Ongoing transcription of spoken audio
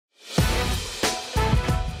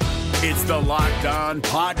It's the Locked On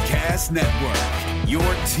Podcast Network, your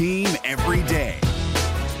team every day.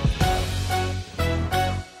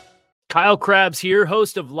 Kyle Krabs here,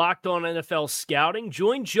 host of Locked On NFL Scouting.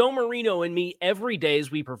 Join Joe Marino and me every day as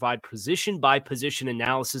we provide position-by-position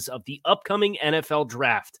analysis of the upcoming NFL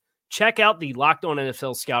Draft. Check out the Locked On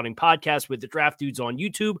NFL Scouting podcast with the Draft Dudes on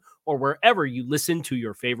YouTube or wherever you listen to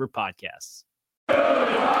your favorite podcasts.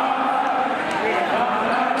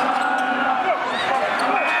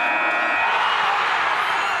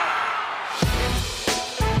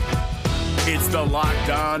 It's the Locked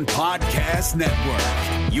On Podcast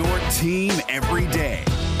Network, your team every day.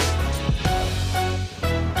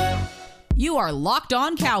 You are Locked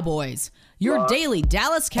On Cowboys, your daily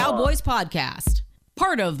Dallas Cowboys podcast.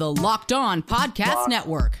 Part of the Locked On Podcast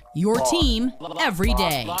Network, your team every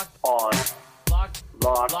day. Locked on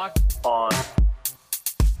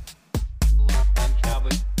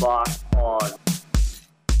Cowboys. Locked on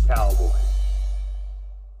Cowboys.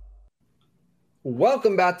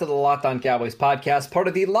 Welcome back to the Locked On Cowboys podcast, part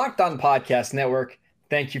of the Locked On Podcast Network.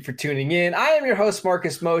 Thank you for tuning in. I am your host,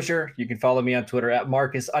 Marcus Mosher. You can follow me on Twitter at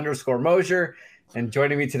Marcus_Mosher. And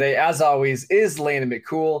joining me today, as always, is Landon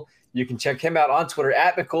McCool. You can check him out on Twitter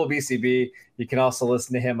at McCoolBCB. You can also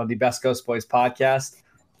listen to him on the Best Ghost Boys podcast.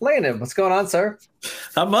 Landon, what's going on, sir?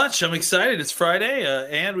 Not much. I'm excited. It's Friday,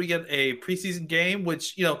 and we get a preseason game,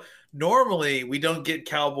 which, normally we don't get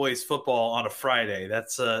Cowboys football on a Friday.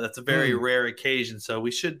 That's a very rare occasion. So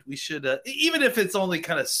we should even if it's only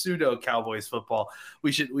kind of pseudo Cowboys football,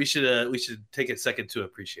 we should take a second to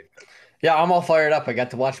appreciate it. Yeah, I'm all fired up. I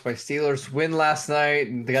got to watch my Steelers win last night,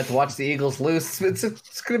 and I got to watch the Eagles lose. It's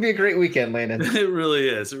going to be a great weekend, Landon. It really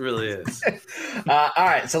is. It really is. All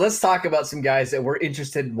right, so let's talk about some guys that we're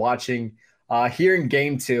interested in watching here in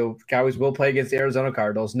Game 2. Cowboys will play against the Arizona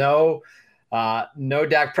Cardinals. No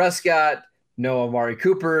Dak Prescott, no Amari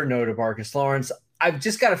Cooper, no DeMarcus Lawrence. I've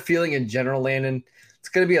just got a feeling in general, Landon, it's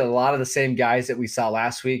going to be a lot of the same guys that we saw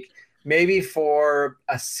last week, maybe for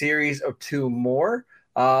a series or two more.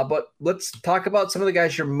 But let's talk about some of the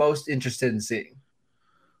guys you're most interested in seeing.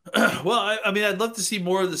 Well, I'd love to see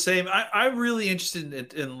more of the same. I'm really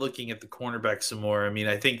interested in looking at the cornerback some more.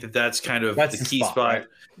 I think that's kind of the key spot. Right?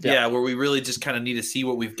 Yeah, where we really just kind of need to see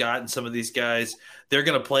what we've got in some of these guys. They're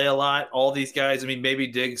going to play a lot, all these guys. Maybe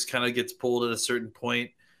Diggs kind of gets pulled at a certain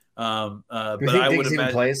point. But I would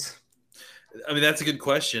imagine plays. That's a good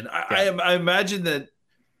question. I imagine that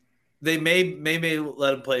they may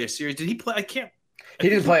let him play a series. Did he play? He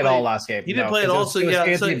didn't play at all last game. He didn't play at all. So yeah,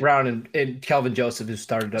 Anthony Brown and Kelvin Joseph who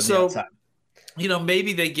started on the outside.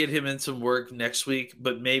 Maybe they get him in some work next week,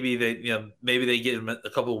 but maybe they get him a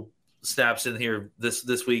couple snaps in here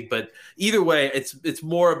this week. But either way, it's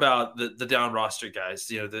more about the down roster guys.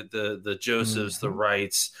 The Josephs, the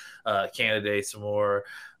Wrights, candidates more.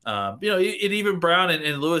 Even Brown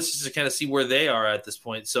and Lewis, just to kind of see where they are at this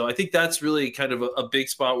point. So I think that's really kind of a big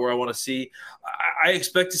spot where I want to see. I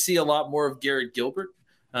expect to see a lot more of Garrett Gilbert.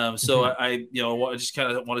 I just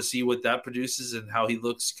kind of want to see what that produces and how he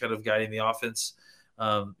looks kind of guiding the offense.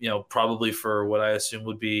 Probably for what I assume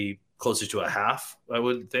would be closer to a half, I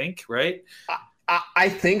would think, right? I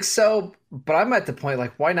think so, but I'm at the point,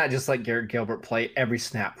 why not just let Garrett Gilbert play every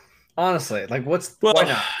snap? Honestly, why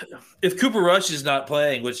not? If Cooper Rush is not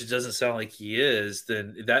playing, which it doesn't sound like he is,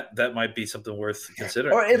 then that might be something worth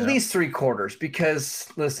considering. Or at least three quarters, because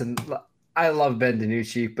listen, I love Ben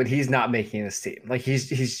DiNucci, but he's not making this team.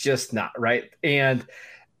 He's just not, right? And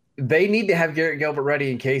they need to have Garrett Gilbert ready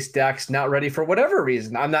in case Dak's not ready for whatever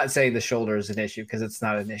reason. I'm not saying the shoulder is an issue because it's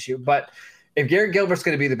not an issue, but if Garrett Gilbert's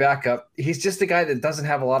going to be the backup, he's just a guy that doesn't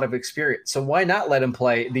have a lot of experience. So why not let him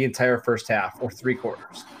play the entire first half or three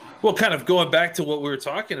quarters? Well, kind of going back to what we were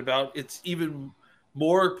talking about, it's even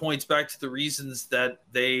more points back to the reasons that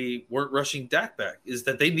they weren't rushing Dak back, is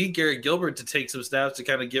that they need Garrett Gilbert to take some snaps to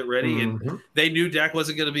kind of get ready. Mm-hmm. And they knew Dak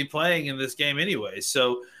wasn't going to be playing in this game anyway.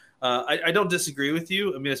 So I don't disagree with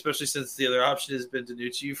you. Especially since the other option has been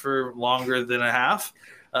DiNucci for longer than a half.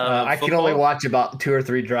 I can only watch about 2 or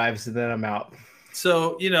 3 drives and then I'm out.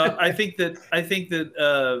 So, I think that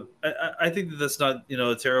that's not,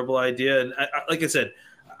 a terrible idea. And like I said,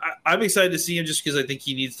 I'm excited to see him just because I think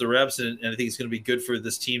he needs the reps, and I think it's going to be good for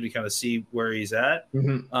this team to kind of see where he's at.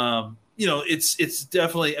 Mm-hmm. It's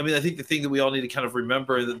definitely. I think the thing that we all need to kind of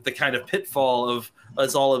remember, the kind of pitfall of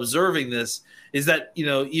us all observing this, is that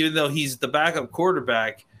even though he's the backup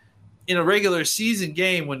quarterback in a regular season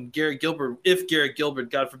game, if Garrett Gilbert,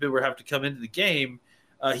 God forbid, were have to come into the game,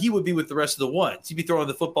 he would be with the rest of the ones. He'd be throwing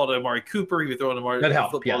the football to Amari Cooper. He'd be throwing the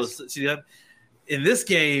football to CDM. in this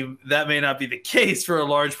game, that may not be the case for a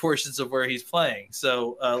large portions of where he's playing.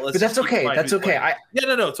 So but that's okay. That's okay.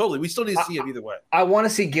 No, totally. We still need to see him either way. I want to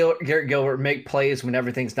see Garrett Gilbert make plays when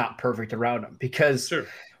everything's not perfect around him, because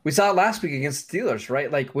we saw it last week against Steelers,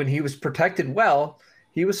 right? Like when he was protected well,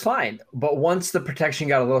 he was fine. But once the protection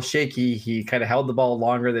got a little shaky, he kind of held the ball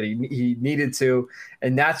longer than he needed to.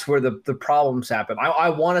 And that's where the problems happen. I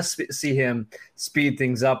want to see him speed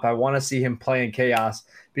things up. I want to see him play in chaos,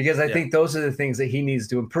 because I think those are the things that he needs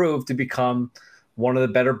to improve to become one of the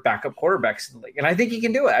better backup quarterbacks in the league. And I think he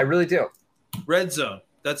can do it. I really do. Red zone.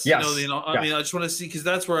 That's, I mean, I just want to see, because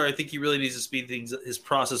that's where I think he really needs to speed things, his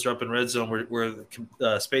processor up in red zone where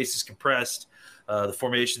the space is compressed. The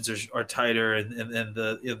formations are tighter, and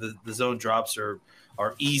the zone drops are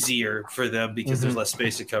easier for them because there's less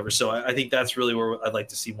space to cover. So I think that's really where I'd like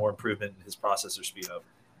to see more improvement in his processor speed up.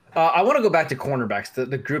 I want to go back to cornerbacks,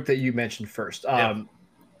 the group that you mentioned first.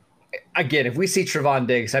 Again, if we see Trevon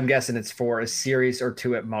Diggs, I'm guessing it's for a series or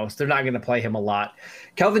two at most. They're not going to play him a lot.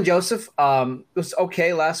 Kelvin Joseph was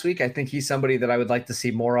okay last week. I think he's somebody that I would like to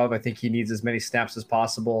see more of. I think he needs as many snaps as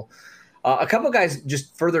possible. A couple guys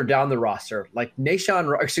just further down the roster, like Reggie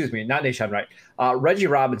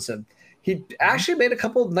Robinson. He actually made a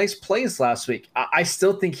couple of nice plays last week. I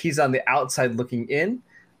still think he's on the outside looking in,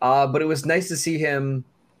 but it was nice to see him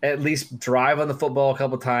at least drive on the football a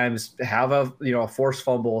couple of times, have a forced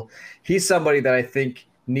fumble. He's somebody that I think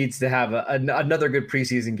needs to have another good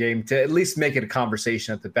preseason game to at least make it a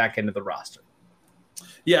conversation at the back end of the roster.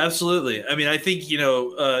 Yeah, absolutely. I mean, I think,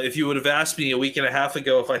 if you would have asked me a week and a half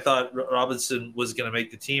ago if I thought Robinson was going to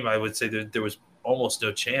make the team, I would say that there was almost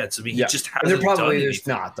no chance. I mean, he just hasn't done anything. There's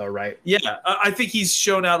not, though, right? Yeah, I think he's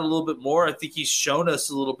shown out a little bit more. I think he's shown us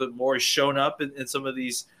a little bit more. He's shown up in some of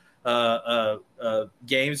these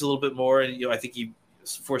games a little bit more. And, I think he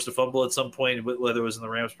forced a fumble at some point, whether it was in the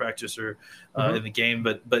Rams practice or in the game.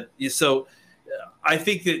 But so I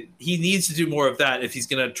think that he needs to do more of that if he's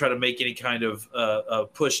going to try to make any kind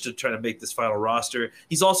of push to try to make this final roster.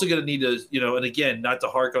 He's also going to need to, and again, not to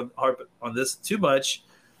harp on this too much,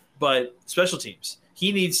 but special teams.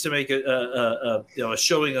 He needs to make a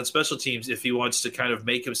showing on special teams if he wants to kind of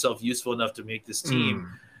make himself useful enough to make this team.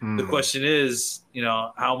 The question is,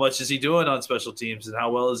 how much is he doing on special teams and how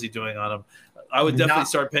well is he doing on them? I would definitely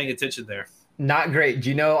start paying attention there. Not great. Do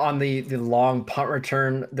you know on the long punt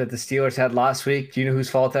return that the Steelers had last week, do you know whose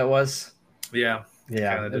fault that was? Yeah.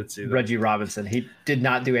 Yeah. Reggie Robinson. He did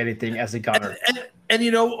not do anything as a gunner.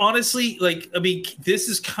 And honestly, this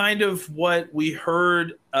is kind of what we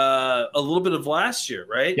heard a little bit of last year,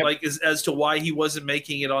 right? Yep. Like as to why he wasn't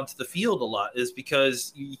making it onto the field a lot is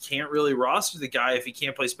because you can't really roster the guy if he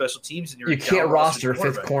can't play special teams. And you can't roster a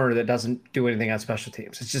fifth corner that doesn't do anything on special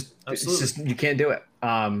teams. It's just you can't do it.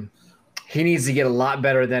 He needs to get a lot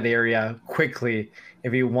better in that area quickly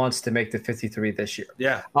if he wants to make the 53 this year.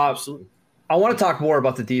 Yeah, absolutely. I want to talk more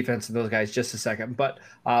about the defense and those guys just a second. But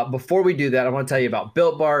before we do that, I want to tell you about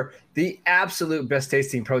Built Bar, the absolute best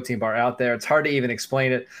tasting protein bar out there. It's hard to even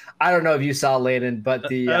explain it. I don't know if you saw Landon, but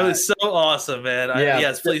that was so awesome, man.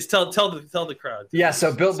 Yes, please tell the crowd. Yeah,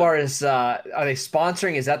 so Built Bar is are they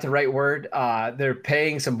sponsoring? Is that the right word? They're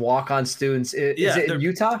paying some walk-on students. Is it in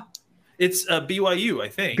Utah? It's BYU, I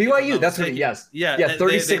think. BYU, that's what. Yes, yeah.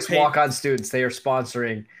 36 walk-on students they are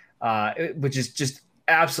sponsoring, which is just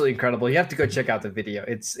absolutely incredible. You have to go check out the video.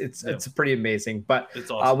 It's pretty amazing. But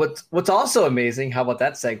it's awesome. What's also amazing? How about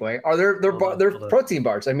that segue? Are their protein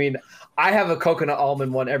bars? I mean, I have a coconut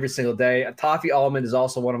almond one every single day. A toffee almond is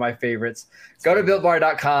also one of my favorites. Go to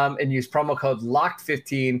BuiltBar.com and use promo code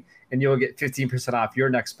LOCKED15 and you'll get 15% off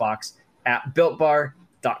your next box at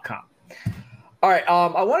BuiltBar.com. All right,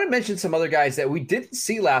 I want to mention some other guys that we didn't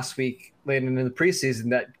see last week, Landon, in the preseason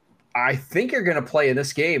that I think are going to play in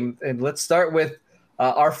this game. And let's start with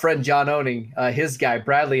our friend John Owning, his guy,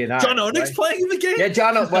 Bradley and I. John Owning's playing in the game?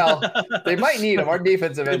 Yeah, well, they might need him. Our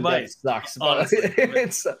defensive end sucks.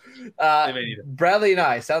 Bradley and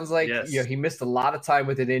I, sounds like he missed a lot of time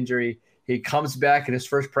with an injury. He comes back in his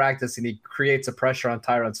first practice and he creates a pressure on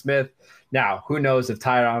Tyron Smith. Now, who knows if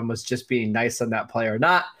Tyron was just being nice on that play or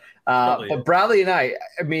not. But Bradley and I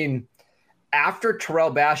mean, after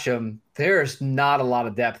Terrell Basham, there's not a lot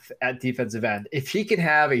of depth at defensive end. If he can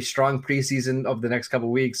have a strong preseason over the next couple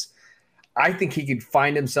of weeks, I think he could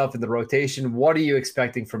find himself in the rotation. What are you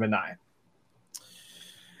expecting from Anai?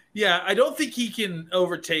 Yeah, I don't think he can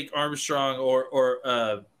overtake Armstrong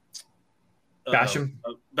or Basham.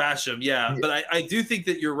 Basham, yeah. But I do think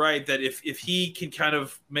that you're right that if he can kind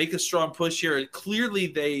of make a strong push here, clearly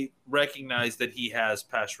they recognize that he has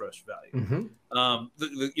pass rush value. Mm-hmm.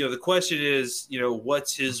 The question is,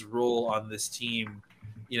 what's his role on this team,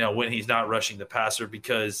 when he's not rushing the passer,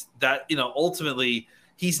 because that, ultimately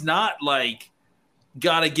he's not like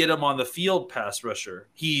got to get him on the field pass rusher.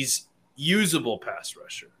 He's usable pass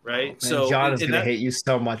rusher, right? Man, so John is going to hate you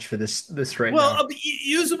so much for this right now. Well,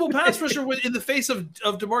 usable pass rusher in the face of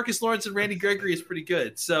DeMarcus Lawrence and Randy Gregory is pretty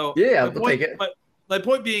good. So yeah, we'll take it. My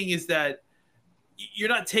point being is that you're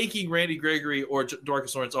not taking Randy Gregory or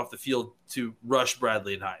DeMarcus Lawrence off the field to rush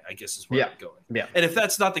Bradley and High, I guess is where I'm going. Yeah. And if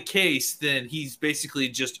that's not the case, then he's basically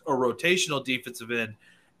just a rotational defensive end.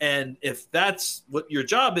 And if that's what your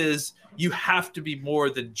job is, you have to be more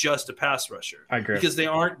than just a pass rusher. I agree. Because they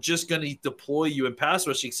aren't just going to deploy you in pass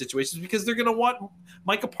rushing situations, because they're going to want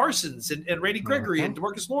Micah Parsons and Randy Gregory and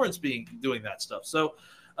DeMarcus Lawrence doing that stuff. So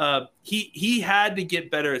he had to get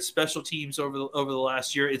better at special teams over the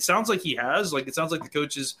last year. It sounds like he has. It sounds like the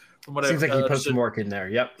coaches, from what seems like he put some work in there.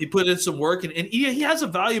 Yep, he put in some work, and he has a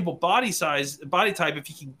valuable body type if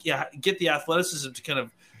he can get the athleticism to kind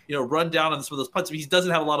of run down on some of those punts. I mean, he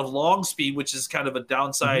doesn't have a lot of long speed, which is kind of a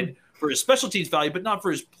downside for his special teams value, but not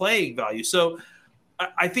for his playing value. So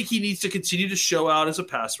I think he needs to continue to show out as a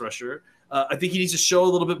pass rusher. I think he needs to show a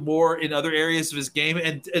little bit more in other areas of his game,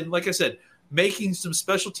 and like I said, making some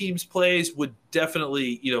special teams plays would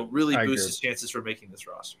definitely, really boost his chances for making this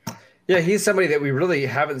roster. Yeah, he's somebody that we really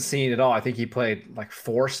haven't seen at all. I think he played like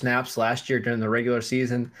 4 snaps last year during the regular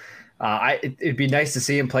season. It'd be nice to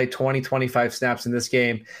see him play 20, 25 snaps in this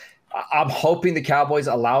game. I'm hoping the Cowboys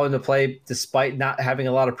allow him to play despite not having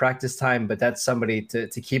a lot of practice time, but that's somebody to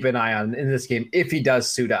keep an eye on in this game if he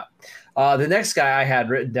does suit up. The next guy I had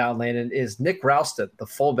written down, Landon, is Nick Ralston, the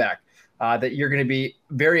fullback. That you're going to be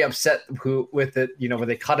very upset with it, when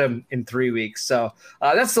they cut him in 3 weeks. So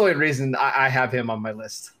that's the only reason I have him on my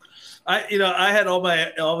list. I had all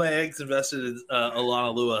my eggs invested in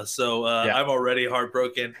Alana Lua, so I'm already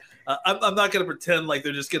heartbroken. I'm not going to pretend like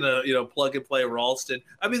they're just going to plug and play Ralston.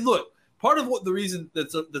 I mean, look, part of the reason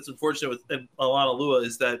that's unfortunate with Alana Lua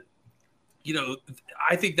is that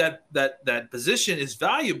I think that position is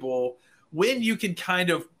valuable when you can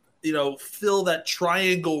kind of fill that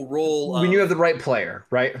triangle role. When you have the right player,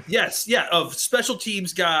 right? Yes. Yeah. Of special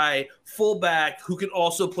teams guy, fullback, who can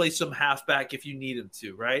also play some halfback if you need him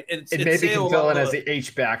to, right? And maybe can fill in as the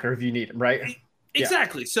H-backer if you need him, right?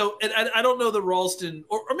 Exactly. Yeah. So, and I don't know that Ralston,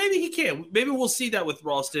 or maybe he can. Maybe we'll see that with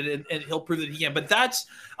Ralston, and he'll prove that he can. But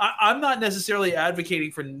I'm not necessarily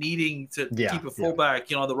advocating for needing to keep a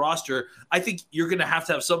fullback, on the roster. I think you're going to have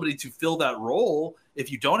somebody to fill that role. If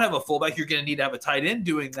you don't have a fullback, you're going to need to have a tight end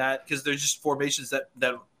doing that, because there's just formations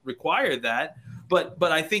that require that. But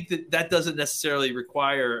I think that doesn't necessarily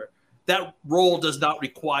require – that role does not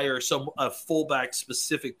require a fullback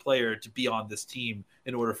specific player to be on this team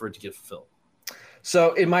in order for it to get fulfilled.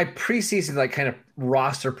 So in my preseason, kind of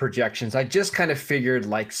roster projections, I just kind of figured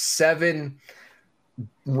 7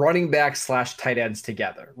 running backs / tight ends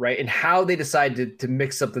together, right? And how they decide to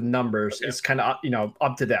mix up the numbers is kind of,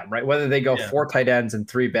 up to them, right? Whether they go 4 tight ends and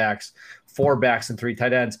 3 backs, 4 backs and 3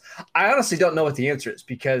 tight ends. I honestly don't know what the answer is,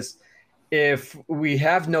 because if we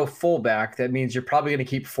have no fullback, that means you're probably going to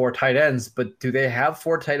keep 4 tight ends. But do they have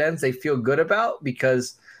 4 tight ends they feel good about?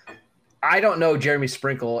 Because I don't know Jeremy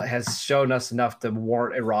Sprinkle has shown us enough to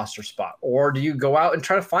warrant a roster spot. Or do you go out and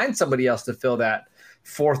try to find somebody else to fill that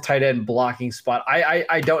 4th tight end blocking spot?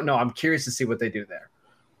 I don't know. I'm curious to see what they do there.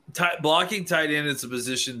 Blocking tight end is a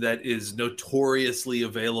position that is notoriously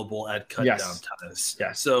available at cut-down times.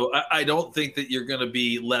 Yes. So I don't think that you're going to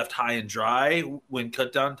be left high and dry when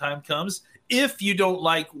cut-down time comes if you don't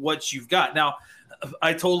like what you've got. Now,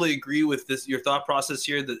 I totally agree with your thought process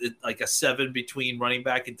here, that like a 7 between running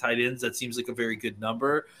back and tight ends, that seems like a very good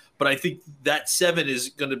number. But I think that 7 is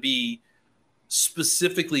going to be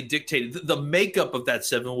specifically dictated. The makeup of that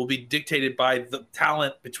 7 will be dictated by the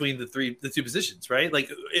talent between the 2 positions, right?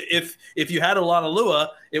 Like if you had Alana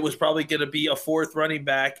Lua, it was probably going to be a 4th running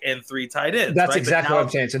back and 3 tight ends. That's right? exactly what I'm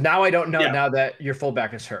saying. So now I don't know now that your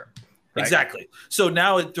fullback is hurt. Right? Exactly. So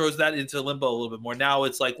now it throws that into limbo a little bit more. Now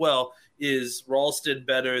it's like, well, is Ralston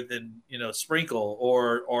better than Sprinkle,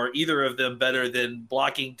 or either of them better than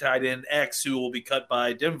blocking tight end X, who will be cut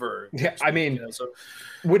by Denver? Yeah, I mean,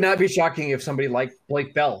 would not be shocking if somebody like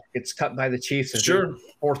Blake Bell gets cut by the Chiefs as their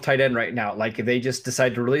 4th tight end right now. Like if they just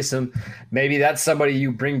decide to release him, maybe that's somebody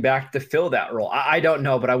you bring back to fill that role. I don't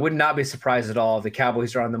know, but I would not be surprised at all if the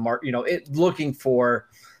Cowboys are on the mark, looking for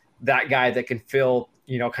that guy that can fill,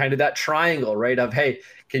 kind of that triangle, right? Of, hey,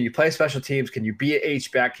 can you play special teams? Can you be an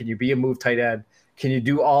H-back? Can you be a move tight end? Can you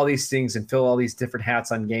do all these things and fill all these different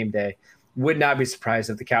hats on game day? Would not be surprised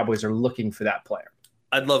if the Cowboys are looking for that player.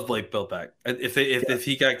 I'd love Blake Bell back. If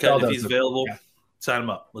he got cut, if he's available, sign him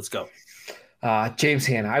up. Let's go. James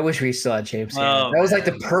Hanna. I wish we still had James Hanna. That was like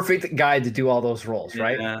the perfect guy to do all those roles,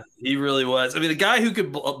 right? Yeah, he really was. I mean, a guy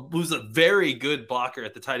who's a very good blocker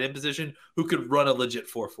at the tight end position, who could run a legit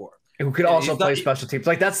 4-4. Who could also play special teams.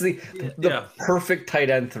 Like that's the perfect tight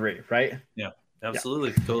end 3, right? Yeah,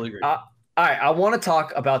 absolutely. Totally agree. All right, I want to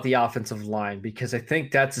talk about the offensive line because I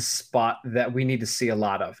think that's a spot that we need to see a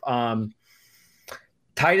lot of.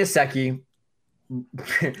 Titus Secchi,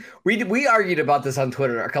 we argued about this on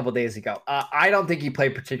Twitter a couple of days ago. I don't think he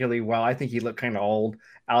played particularly well. I think he looked kind of old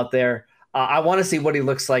out there. I want to see what he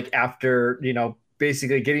looks like after,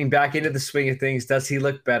 basically getting back into the swing of things. Does he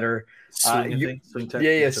look better? Swing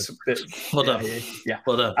tech. Hold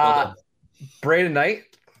up. Brandon Knight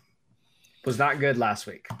was not good last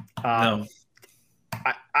week. No.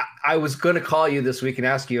 I was going to call you this week and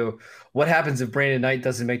ask you what happens if Brandon Knight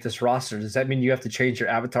doesn't make this roster. Does that mean you have to change your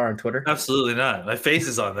avatar on Twitter? Absolutely not. My face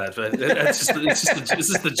is on that, but it's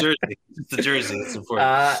just the jersey. It's the jersey. It's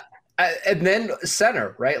important. And then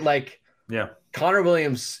center, right? Like, yeah, Connor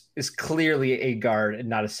Williams is clearly a guard and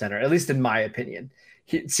not a center, at least in my opinion.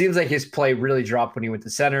 It seems like his play really dropped when he went to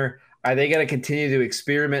center. Are they going to continue to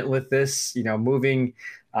experiment with this, moving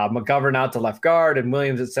McGovern out to left guard and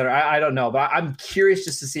Williams at center? I don't know, but I'm curious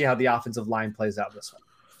just to see how the offensive line plays out this one.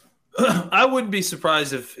 I wouldn't be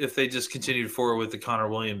surprised if they just continued forward with the Connor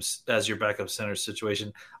Williams as your backup center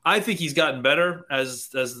situation. I think he's gotten better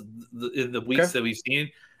in the weeks that we've seen.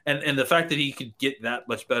 And the fact that he could get that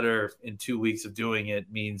much better in 2 weeks of doing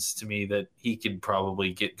it means to me that he can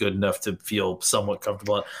probably get good enough to feel somewhat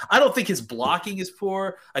comfortable. I don't think his blocking is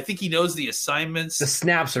poor. I think he knows the assignments. The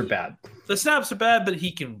snaps are bad. But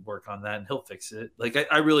he can work on that and he'll fix it. Like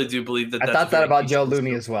I really do believe that. I thought that about Joe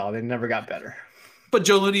Looney as well. They never got better. But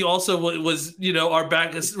Joe Looney also was,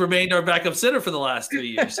 remained our backup center for the last 3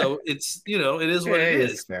 years. So it's, it is what it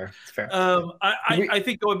is. It's fair. It's fair. I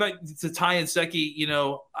think going back to Ty and Secchi,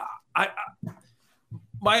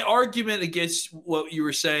 my argument against what you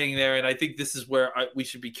were saying there, and I think this is where we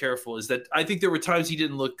should be careful, is that I think there were times he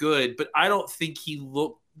didn't look good, but I don't think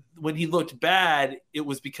when he looked bad, it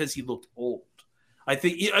was because he looked old. I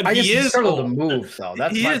think he is started to move, though.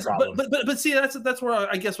 That's my problem. But see, that's where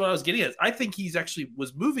I guess what I was getting at. I think he's actually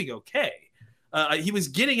was moving okay. He was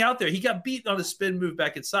getting out there. He got beat on a spin move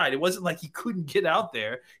back inside. It wasn't like he couldn't get out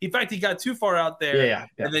there. In fact, he got too far out there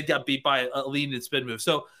and then got beat by a lean and spin move.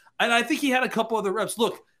 So, and I think he had a couple other reps.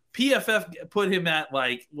 Look, PFF put him at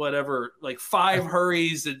like 5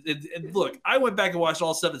 hurries. And look, I went back and watched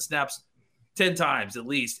all 7 snaps 10 times at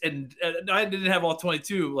least, and I didn't have all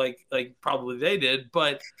 22 like probably they did,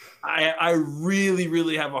 but I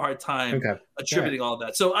really have a hard time attributing all of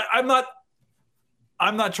that. So I'm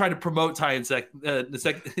not trying to promote Ty and Sec. This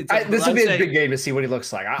would be a big game to see what he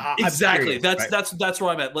looks like. Exactly. That's where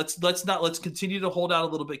I'm at. Let's continue to hold out a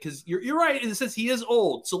little bit because you're right in the sense he is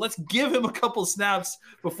old. So let's give him a couple snaps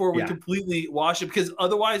before we completely wash him, because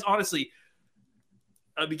otherwise, honestly.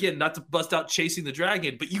 Again, not to bust out chasing the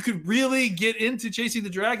dragon, but you could really get into chasing the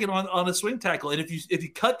dragon on a swing tackle. And if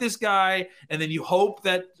you cut this guy and then you hope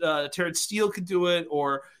that Terrence Steele could do it,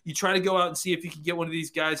 or you try to go out and see if you can get one of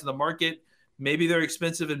these guys in the market, maybe they're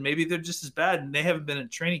expensive and maybe they're just as bad and they haven't been in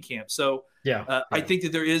training camp. So I think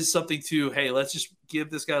that there is something to, hey, let's just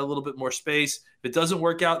give this guy a little bit more space. If it doesn't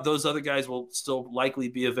work out, those other guys will still likely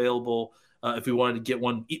be available if we wanted to get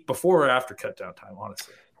one before or after cut down time,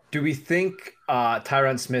 honestly. Do we think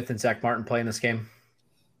Tyron Smith and Zach Martin play in this game?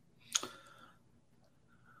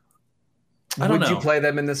 I don't know. Would you play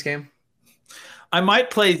them in this game? I might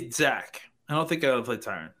play Zach. I don't think I would play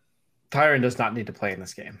Tyron. Tyron does not need to play in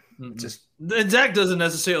this game. And Zach doesn't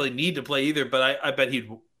necessarily need to play either, but I bet he'd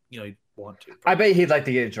want to. I bet he'd like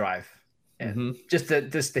to get a drive and just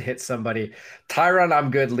to hit somebody. Tyron,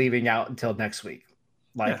 I'm good leaving out until next week.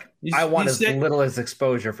 I want as little as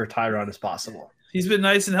exposure for Tyron as possible. He's been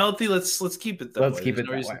nice and healthy. Let's keep it that way. Let's keep it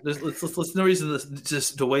that way. There's no reason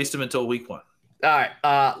to waste him until week 1. All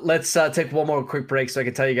right. Let's take one more quick break so I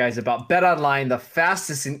can tell you guys about Bet Online, the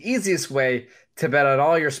fastest and easiest way to bet on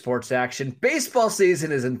all your sports action. Baseball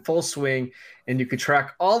season is in full swing, and you can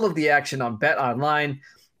track all of the action on Bet Online.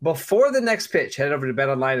 Before the next pitch, head over to Bet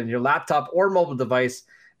Online on your laptop or mobile device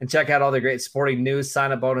and check out all the great sporting news,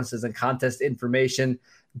 sign-up bonuses, and contest information.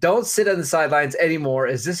 Don't sit on the sidelines anymore,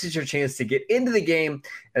 as this is your chance to get into the game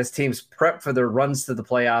as teams prep for their runs to the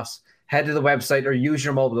playoffs. Head to the website or use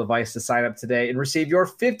your mobile device to sign up today and receive your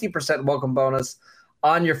 50% welcome bonus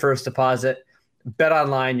on your first deposit. Bet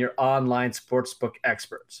Online, your online sportsbook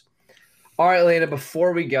experts. All right, Elena,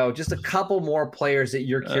 before we go, just a couple more players that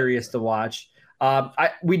you're curious to watch.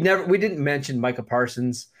 We didn't mention Micah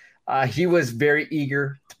Parsons. He was very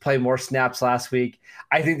eager to play more snaps last week.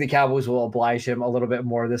 I think the Cowboys will oblige him a little bit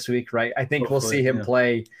more this week, right? I think we'll see him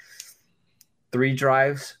play 3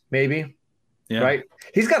 drives, maybe. Yeah. Right.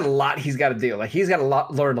 He's got a lot he's got to do. Like he's got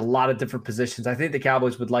to learn a lot of different positions. I think the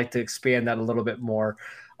Cowboys would like to expand that a little bit more.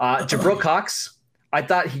 Jabril Cox, I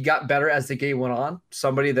thought he got better as the game went on.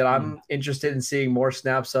 Somebody that I'm interested in seeing more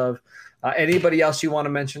snaps of. Anybody else you want to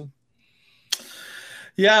mention?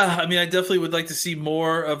 Yeah, I mean, I definitely would like to see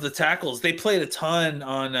more of the tackles. They played a ton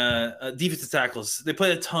on defensive tackles. They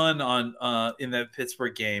played a ton on in that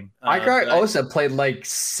Pittsburgh game. Ike Osa played like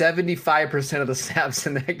 75% of the snaps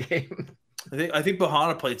in that game. I think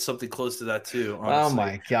Bahana played something close to that too. Honestly. Oh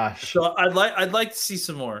my gosh! So I'd like to see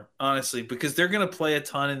some more, honestly, because they're going to play a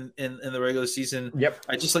ton in the regular season. Yep.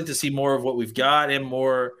 I just like to see more of what we've got and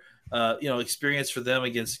more, experience for them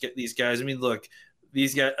against these guys. I mean, look,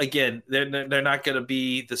 these guys again, they're not going to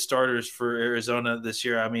be the starters for Arizona this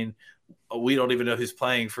year. I mean, we don't even know who's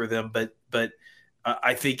playing for them, but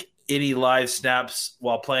I think any live snaps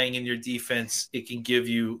while playing in your defense, it can give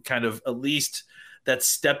you kind of at least that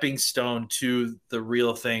stepping stone to the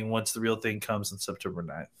real thing once the real thing comes on September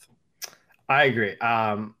 9th. I agree.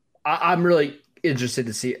 I'm really interested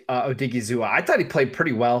to see Odigizua. I thought he played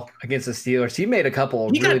pretty well against the Steelers. He made a couple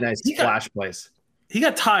of really nice flash plays. He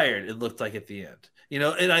got tired, it looked like, at the end.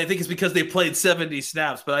 And I think it's because they played 70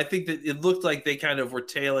 snaps, but I think that it looked like they kind of were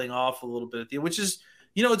tailing off a little bit at the end, which is,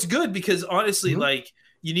 it's good because honestly, like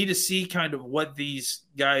you need to see kind of what these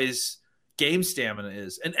guys' game stamina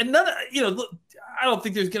is. And none of, look, I don't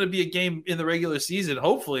think there's going to be a game in the regular season,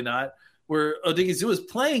 hopefully not, where Odigizua is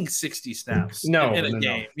playing 60 snaps in a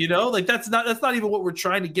game. Like that's not even what we're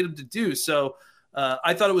trying to get him to do. So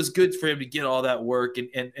I thought it was good for him to get all that work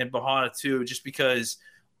and Bahana too, just because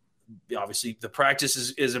obviously the practice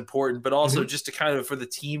is important, but also just to kind of for the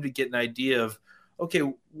team to get an idea of, okay,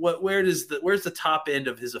 where's the top end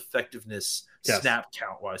of his effectiveness snap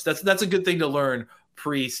count wise? That's a good thing to learn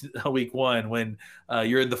pre-week 1 when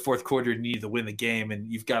you're in the fourth quarter and you need to win the game and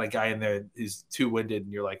you've got a guy in there who's too winded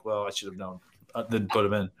and you're like, well, I should have known, then put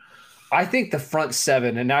him in. I think the front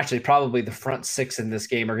 7 and actually probably the front 6 in this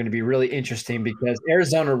game are going to be really interesting because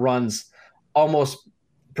Arizona runs almost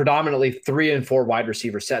predominantly 3 and 4 wide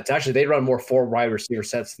receiver sets. Actually, they run more 4 wide receiver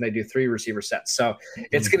sets than they do 3 receiver sets. So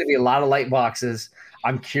it's going to be a lot of light boxes.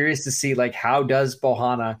 I'm curious to see like how does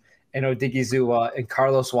Bahana and Odigizua and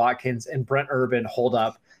Carlos Watkins and Brent Urban hold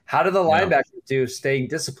up? How do the linebackers do staying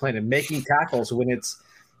disciplined and making tackles when it's,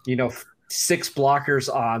 6 blockers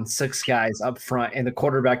on 6 guys up front and the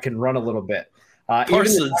quarterback can run a little bit?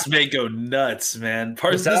 Parsons may go nuts, man.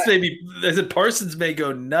 Parsons may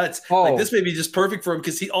go nuts. Oh. Like this may be just perfect for him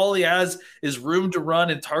because all he has is room to run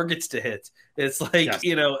and targets to hit. It's like,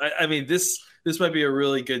 I mean, this might be a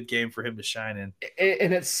really good game for him to shine in.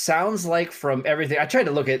 And it sounds like from everything, I tried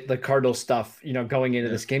to look at the Cardinals stuff, going into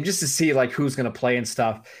this game just to see like who's going to play and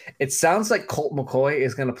stuff. It sounds like Colt McCoy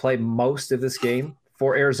is going to play most of this game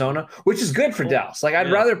for Arizona, which is good for Dallas. Like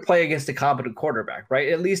I'd rather play against a competent quarterback, right?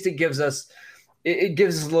 At least it gives us a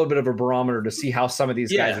little bit of a barometer to see how some of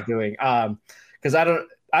these guys are doing. Because I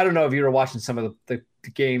don't know if you were watching some of the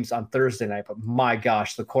games on Thursday night, but my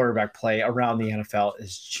gosh, the quarterback play around the NFL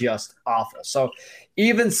is just awful. So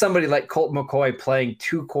even somebody like Colt McCoy playing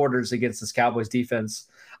 2 quarters against this Cowboys defense,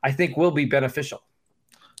 I think will be beneficial.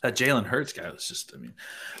 That Jalen Hurts guy was just,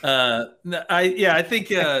 I think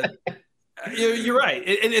you're right.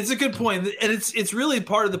 It's a good point. And it's really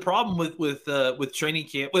part of the problem with training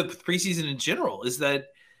camp, with preseason in general, is that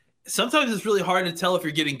sometimes it's really hard to tell if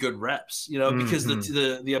you're getting good reps, because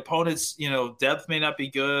the opponent's, depth may not be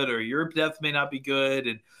good or your depth may not be good.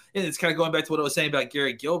 And it's kind of going back to what I was saying about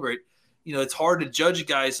Garrett Gilbert. It's hard to judge a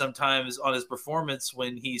guy sometimes on his performance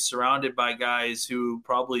when he's surrounded by guys who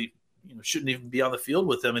probably, shouldn't even be on the field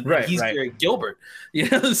with him. And he's Garrett Gilbert,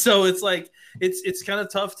 so it's like, it's kind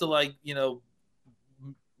of tough to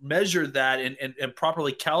measure that and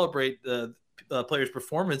properly calibrate the player's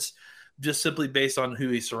performance just simply based on who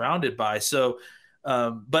he's surrounded by. So,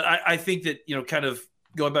 but I think that, kind of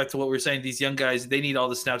going back to what we were saying, these young guys, they need all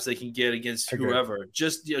the snaps they can get against whoever,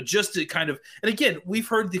 just to kind of, and again, we've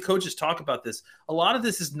heard the coaches talk about this. A lot of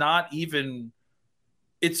this is not even,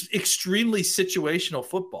 it's extremely situational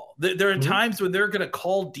football. There are times when they're going to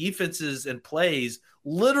call defenses and plays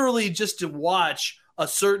literally just to watch a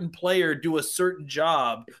certain player do a certain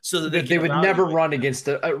job so that they would never run against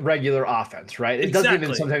a regular offense, right? It doesn't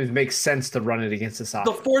even sometimes make sense to run it against this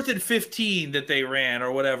offense. The 4th and 15 that they ran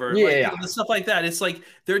or whatever, stuff like that. It's like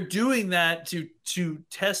they're doing that to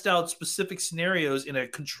test out specific scenarios in a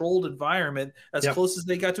controlled environment as close as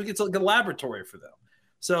they got to it. It's like a laboratory for them.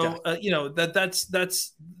 So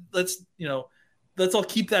let's all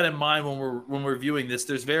keep that in mind when we're viewing this.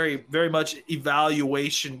 There's very, very much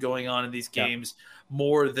evaluation going on in these games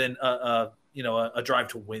more than a drive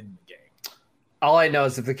to win the game. All I know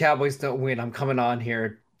is if the Cowboys don't win, I'm coming on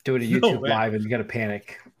here doing a YouTube live and going to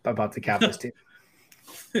panic about the Cowboys team.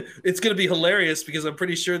 It's going to be hilarious because I'm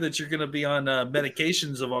pretty sure that you're going to be on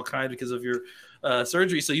medications of all kinds because of your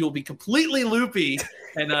surgery. So you'll be completely loopy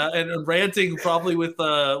and ranting probably with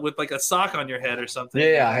like a sock on your head or something.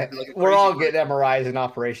 Yeah, we're all getting MRIs and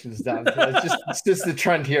operations done. It's just the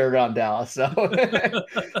trend here around Dallas. So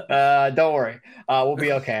don't worry, we'll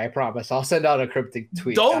be okay. I promise. I'll send out a cryptic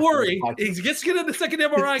tweet. Don't worry. Let's get the second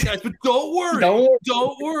MRI, guys. But don't worry.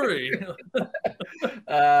 Don't worry.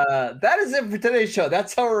 That is it for today's show.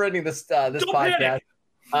 That's how we're ending this podcast.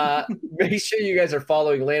 Make sure you guys are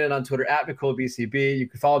following Landon on Twitter at NicoleBCB. You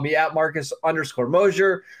can follow me at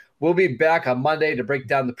Marcus_Mosier. We'll be back on Monday to break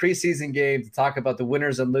down the preseason game, to talk about the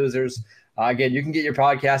winners and losers. Again, you can get your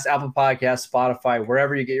podcast, Apple Podcasts, Spotify,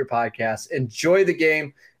 wherever you get your podcasts. Enjoy the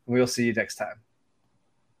game, and we'll see you next time.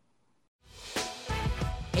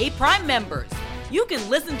 Hey, Prime members, you can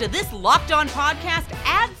listen to this Locked On podcast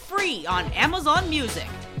ad-free on Amazon Music.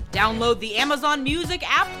 Download the Amazon Music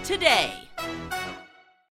app today.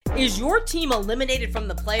 Is your team eliminated from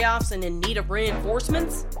the playoffs and in need of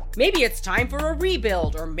reinforcements? Maybe it's time for a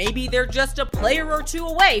rebuild, or maybe they're just a player or two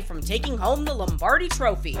away from taking home the Lombardi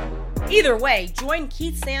Trophy. Either way, join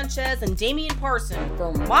Keith Sanchez and Damian Parson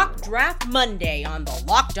for Mock Draft Monday on the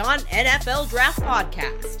Locked On NFL Draft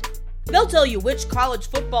Podcast. They'll tell you which college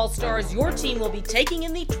football stars your team will be taking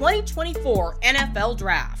in the 2024 NFL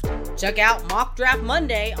Draft. Check out Mock Draft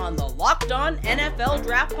Monday on the Locked On NFL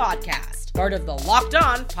Draft Podcast, part of the Locked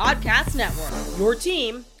On Podcast Network, your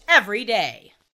team every day.